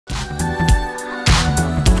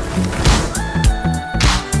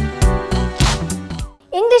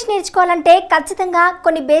నేర్చుకోవాలంటే ఖచ్చితంగా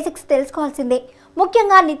కొన్ని బేసిక్స్ తెలుసుకోవాల్సిందే.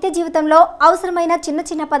 ముఖ్యంగా నిత్య జీవితంలో అవసరమైన చిన్న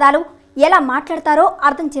చిన్న పదాలు ఎలా మాట్లాడతారో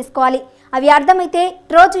అర్థం చేసుకోవాలి. అవి అర్థమైతే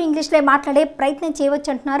రోజు ఇంగ్లీష్లో మాట్లాడే ప్రయత్నం చేయవచ్చు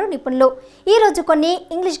అంటున్నారు నిపుణులు. ఈ రోజు కొన్ని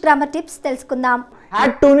ఇంగ్లీష్ గ్రామర్ టిప్స్ తెలుసుకుందాం.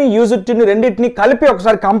 హ్యాడ్ టు ని యూజ్ టు ని రెండింటిని కలిపి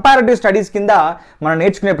ఒకసారి కంపారిటివ్ స్టడీస్ కింద మనం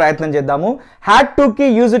నేర్చుకునే ప్రయత్నం చేద్దాము. హ్యాడ్ టు కి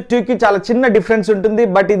యూజ్ టు కి చాలా చిన్న డిఫరెన్స్ ఉంటుంది,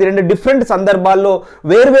 బట్ ఇది రెండు డిఫరెంట్ సందర్భాల్లో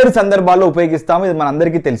వేరు సందర్భాల్లో ఉపయోగిస్తాము. ఇది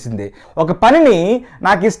మనందరికీ తెలిసిందే. ఒక పనిని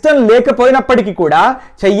నాకు ఇష్టం లేకపోయినప్పటికీ కూడా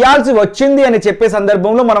చెయ్యాల్సి వచ్చింది అని చెప్పే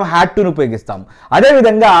సందర్భంలో మనం హ్యాడ్ టు ని ఉపయోగిస్తాం.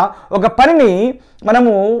 అదేవిధంగా ఒక పనిని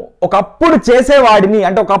మనము ఒకప్పుడు చేసేవాడిని,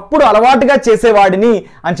 అంటే ఒకప్పుడు అలవాటుగా చేసేవాడిని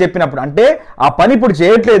అని చెప్పినప్పుడు, అంటే ఆ పని ఇప్పుడు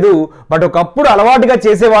చేయట్లేదు బట్ ఒకప్పుడు అలవాటుగా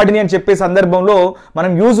చేసేవాడిని అని చెప్పే సందర్భంలో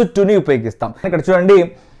మనం యూజ్ టు ని ఉపయోగిస్తాం. ఇక్కడ చూడండి,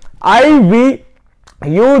 I, we,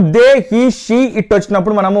 you, they, he, she, it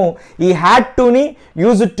వచ్చినప్పుడు మనము ఈ హ్యాడ్ టు ని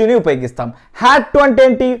యూజ్ టు ని ఉపయోగిస్తాం. హ్యాడ్ టు అంటే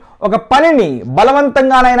ఏంటి? ఒక పనిని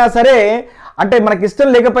బలవంతంగానైనా సరే, అంటే మనకి ఇష్టం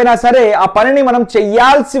లేకపోయినా సరే ఆ పనిని మనం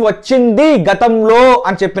చెయ్యాల్సి వచ్చింది గతంలో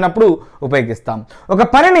అని చెప్పినప్పుడు ఉపయోగిస్తాం. ఒక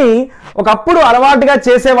పనిని ఒకప్పుడు అలవాటుగా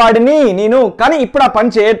చేసేవాడిని నేను, కానీ ఇప్పుడు ఆ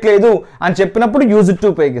పని చేయట్లేదు అని చెప్పినప్పుడు యూజ్ టు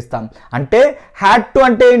ఉపయోగిస్తాం. అంటే హ్యాడ్ టు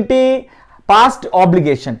అంటే ఏంటి? Past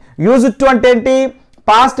obligation. యూజ్ టు అంటే ఏంటి?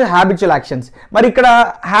 Past habitual actions. మరి ఇక్కడ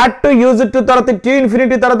హ్యాడ్ టు యూజ్ టు తర్వాత టు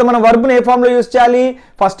ఇన్ఫినిటీ తర్వాత మనం వర్బ్ని ఏ ఫామ్లో యూజ్ చేయాలి?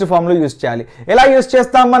 ఫస్ట్ ఫామ్లో యూజ్ చేయాలి. ఎలా యూజ్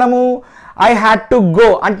చేస్తాం మనము? ఐ హ్యాడ్ టు గో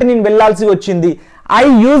అంటే నేను వెళ్ళాల్సి వచ్చింది. ఐ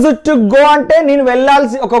యూజ్ టు గో అంటే నేను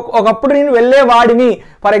వెళ్ళాల్సి, ఒకప్పుడు నేను వెళ్ళేవాడిని.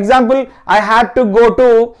 For example, I had to go to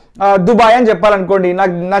Dubai అని చెప్పాలనుకోండి.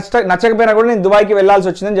 నాకు నచ్చకపోయినా కూడా నేను దుబాయ్కి వెళ్ళాల్సి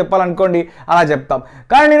వచ్చిందని చెప్పాలనుకోండి, అలా చెప్తాం.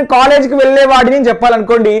 కానీ నేను కాలేజ్కి వెళ్ళేవాడిని అని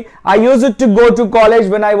చెప్పాలనుకోండి, I use to go to college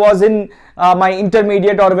when I was in my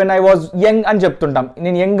intermediate or when I was young అని చెప్తుంటాం.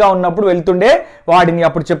 నేను యంగ్గా ఉన్నప్పుడు వెళ్తుండే వాడిని,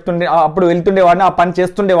 అప్పుడు వెళ్తుండే వాడిని, ఆ పని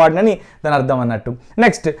చేస్తుండే వాడిని అని దాని అర్థం అన్నట్టు.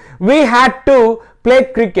 Next, we had to play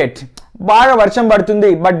cricket. బాగా వర్షం పడుతుంది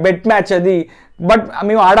బట్ బెట్ మ్యాచ్ అది, బట్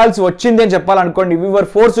మేము ఆడాల్సి వచ్చింది అని చెప్పాలనుకోండి, we were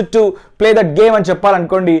forced to play that game అని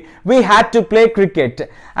చెప్పాలనుకోండి, we had to play cricket.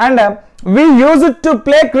 And we used to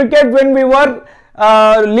play cricket when we were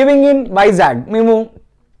living in Vizag. మేము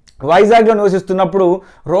వైజాగ్లో నివసిస్తున్నప్పుడు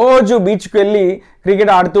రోజు బీచ్కి వెళ్ళి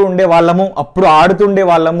క్రికెట్ ఆడుతూ ఉండే వాళ్ళము, అప్పుడు ఆడుతుండే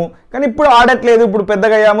వాళ్ళము, కానీ ఇప్పుడు ఆడట్లేదు, ఇప్పుడు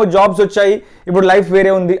పెద్దగా అయ్యాము, జాబ్స్ వచ్చాయి, ఇప్పుడు లైఫ్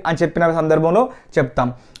వేరే ఉంది అని చెప్పిన సందర్భంలో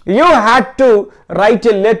చెప్తాం. You had to right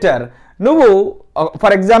a letter. నువ్వు,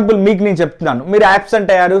 ఫర్ ఎగ్జాంపుల్ మీకు నేను చెప్తున్నాను, మీరు యాబ్సెంట్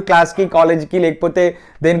అయ్యారు క్లాస్కి, కాలేజ్కి, లేకపోతే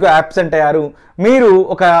దేనికో యాబ్సెంట్ అయ్యారు, మీరు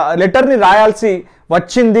ఒక లెటర్ని రాయాల్సి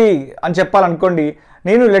వచ్చింది అని చెప్పాలనుకోండి,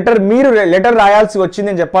 మీరు లెటర్ రాయాల్సి వచ్చింది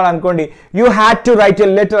అని చెప్పాలనుకోండి, you had to right a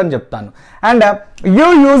letter అని చెప్తాను. And you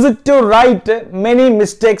use to right many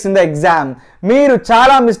mistakes in the exam. మీరు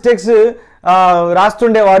చాలా మిస్టేక్స్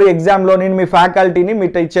రాస్తుండేవారు ఎగ్జామ్లో. నేను మీ ఫ్యాకల్టీని, మీ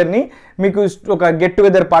టీచర్ని మీకు ఒక గెట్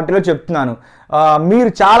టుగెదర్ పార్టీలో చెప్తున్నాను, మీరు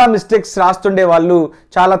చాలా మిస్టేక్స్ రాస్తుండే వాళ్ళు,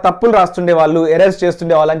 చాలా తప్పులు రాస్తుండే వాళ్ళు, ఎర్రర్స్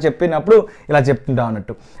చేస్తుండే వాళ్ళు అని చెప్పినప్పుడు ఇలా చెప్తుంటాం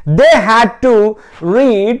అన్నట్టు. They had to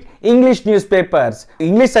read English news papers.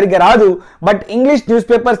 English సరిగ్గా రాదు బట్ ఇంగ్లీష్ న్యూస్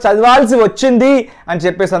పేపర్స్ చదవాల్సి వచ్చింది అని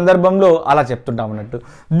చెప్పే సందర్భంలో అలా చెప్తుంటాం అన్నట్టు.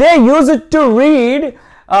 దే యూజ్ టు రీడ్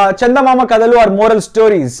చందమామ కథలు ఆర్ మోరల్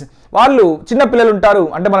స్టోరీస్. వాళ్ళు చిన్న పిల్లలు ఉంటారు,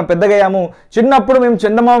 అంటే మనం పెద్దగా అయ్యాము, చిన్నప్పుడు మేము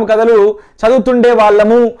చందమామ కథలు చదువుతుండే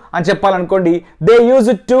వాళ్ళము అని చెప్పాలనుకోండి, they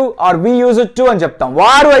use to are we use to అని చెప్తాం.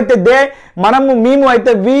 వారు అయితే దే, మనము, మేము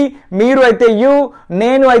అయితే వి, మీరు అయితే యు,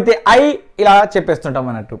 నేను అయితే ఐ, ఇలా చెప్పేస్తుంటాం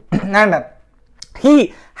అన్నట్టు. And he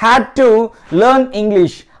had to learn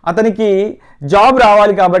English. అతనికి జాబ్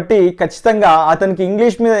రావాలి కాబట్టి ఖచ్చితంగా అతనికి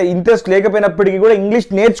ఇంగ్లీష్ మీద ఇంట్రెస్ట్ లేకపోయినప్పటికీ కూడా ఇంగ్లీష్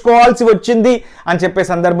నేర్చుకోవాల్సి వచ్చింది అని చెప్పే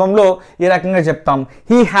సందర్భంలో ఈ రకంగా చెప్తాం,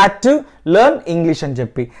 he had to learn English అని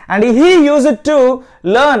చెప్పి. And he used to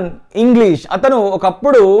learn English. అతను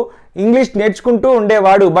ఒకప్పుడు ఇంగ్లీష్ నేర్చుకుంటూ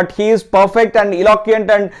ఉండేవాడు, but he is perfect and ఇలాక్యుయెంట్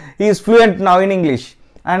and he is fluent now in English.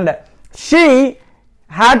 And she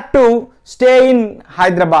had to stay in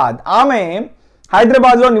Hyderabad. ఆమె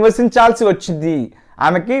హైదరాబాద్లో నివసించాల్సి వచ్చింది.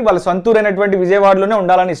 ఆమెకి వాళ్ళ సొంతూరైనటువంటి విజయవాడలోనే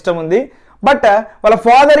ఉండాలని ఇష్టం ఉంది, బట్ వాళ్ళ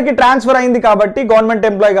ఫాదర్కి ట్రాన్స్ఫర్ అయింది కాబట్టి, గవర్నమెంట్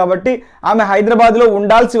ఎంప్లాయీ కాబట్టి ఆమె హైదరాబాద్లో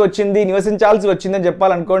ఉండాల్సి వచ్చింది, నివసించాల్సి వచ్చింది అని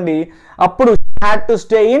చెప్పాలనుకోండి, అప్పుడు had to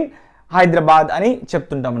stay in Hyderabad అని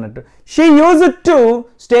చెప్తుంటాం అన్నట్టు. She used to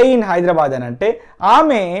stay in Hyderabad అని అంటే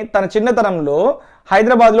ఆమె తన చిన్నతనంలో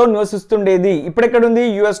హైదరాబాద్లో నివసిస్తుండేది, ఇప్పుడెక్కడుంది?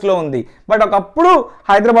 యూఎస్లో ఉంది, బట్ ఒకప్పుడు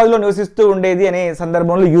హైదరాబాద్లో నివసిస్తూ ఉండేది అనే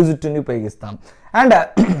సందర్భంలో యూజ్డ్ టుని ఉపయోగిస్తాం. అండ్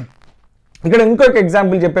ఇక్కడ ఇంకొక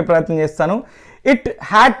ఎగ్జాంపుల్ చెప్పే ప్రయత్నం చేస్తాను. It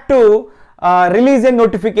had to release a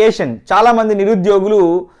notification. చాలామంది నిరుద్యోగులు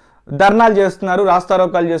ధర్నాలు చేస్తున్నారు,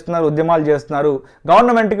 రాస్తారోకాలు చేస్తున్నారు, ఉద్యమాలు చేస్తున్నారు.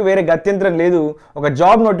 గవర్నమెంట్కి వేరే గత్యంతరం లేదు, ఒక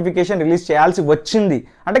జాబ్ నోటిఫికేషన్ రిలీజ్ చేయాల్సి వచ్చింది,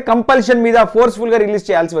 అంటే కంపల్షన్ మీద ఫోర్స్ఫుల్గా రిలీజ్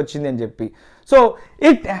చేయాల్సి వచ్చింది అని చెప్పి. So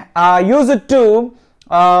it used to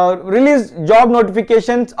release job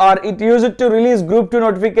notifications are it use to release group 2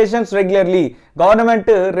 notifications regularly. Government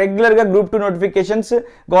రెగ్యులర్గా group 2 notifications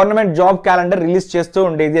government job calendar release చేస్తూ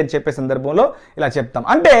ఉండేది అని చెప్పే సందర్భంలో ఇలా చెప్తాం.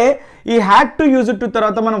 అంటే ఈ హ్యాడ్ టు యూజ్ టు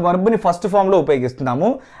తర్వాత మనం వర్బ్ని ఫస్ట్ ఫామ్లో ఉపయోగిస్తున్నాము.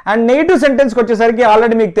 అండ్ నెగిటివ్ సెంటెన్స్కి వచ్చేసరికి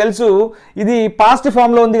ఆల్రెడీ మీకు తెలుసు ఇది పాస్ట్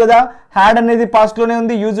ఫామ్లో ఉంది కదా, హ్యాడ్ అనేది పాస్ట్లోనే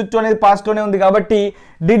ఉంది, యూజ్ టు అనేది పాస్ట్లోనే ఉంది కాబట్టి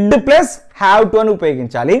డిడ్ ప్లస్ హ్యావ్ టు అని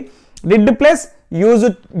ఉపయోగించాలి. డిడ్ ప్లస్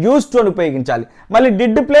యూజ్ టు అని ఉపయోగించాలి. మళ్ళీ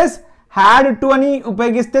డిడ్ ప్లస్ హ్యాడ్ టు అని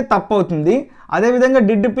ఉపయోగిస్తే తప్పు అవుతుంది. అదేవిధంగా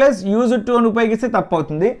డిడ్ ప్లస్ యూజ్ టు అని ఉపయోగిస్తే తప్పు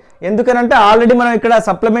అవుతుంది. ఎందుకనంటే ఆల్రెడీ మనం ఇక్కడ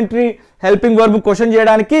సప్లిమెంటరీ హెల్పింగ్ వర్బ్ క్వశ్చన్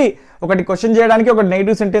చేయడానికి ఒక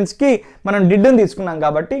నెగిటివ్ సెంటెన్స్కి మనం డిడ్ని తీసుకున్నాం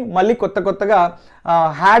కాబట్టి మళ్ళీ కొత్తగా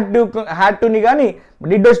హ్యాడ్ టుని కానీ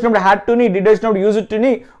డిడ్ వచ్చినప్పుడు హ్యాడ్ టుని, డిడ్ వచ్చినప్పుడు యూజ్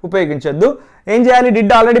టుని ఉపయోగించొద్దు. ఏం చేయాలి,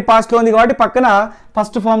 డిడ్ ఆల్రెడీ పాస్ట్లో ఉంది కాబట్టి పక్కన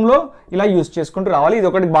ఫస్ట్ ఫామ్లో ఇలా యూజ్ చేసుకుంటూ రావాలి. ఇది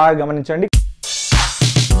ఒకటి బాగా గమనించండి.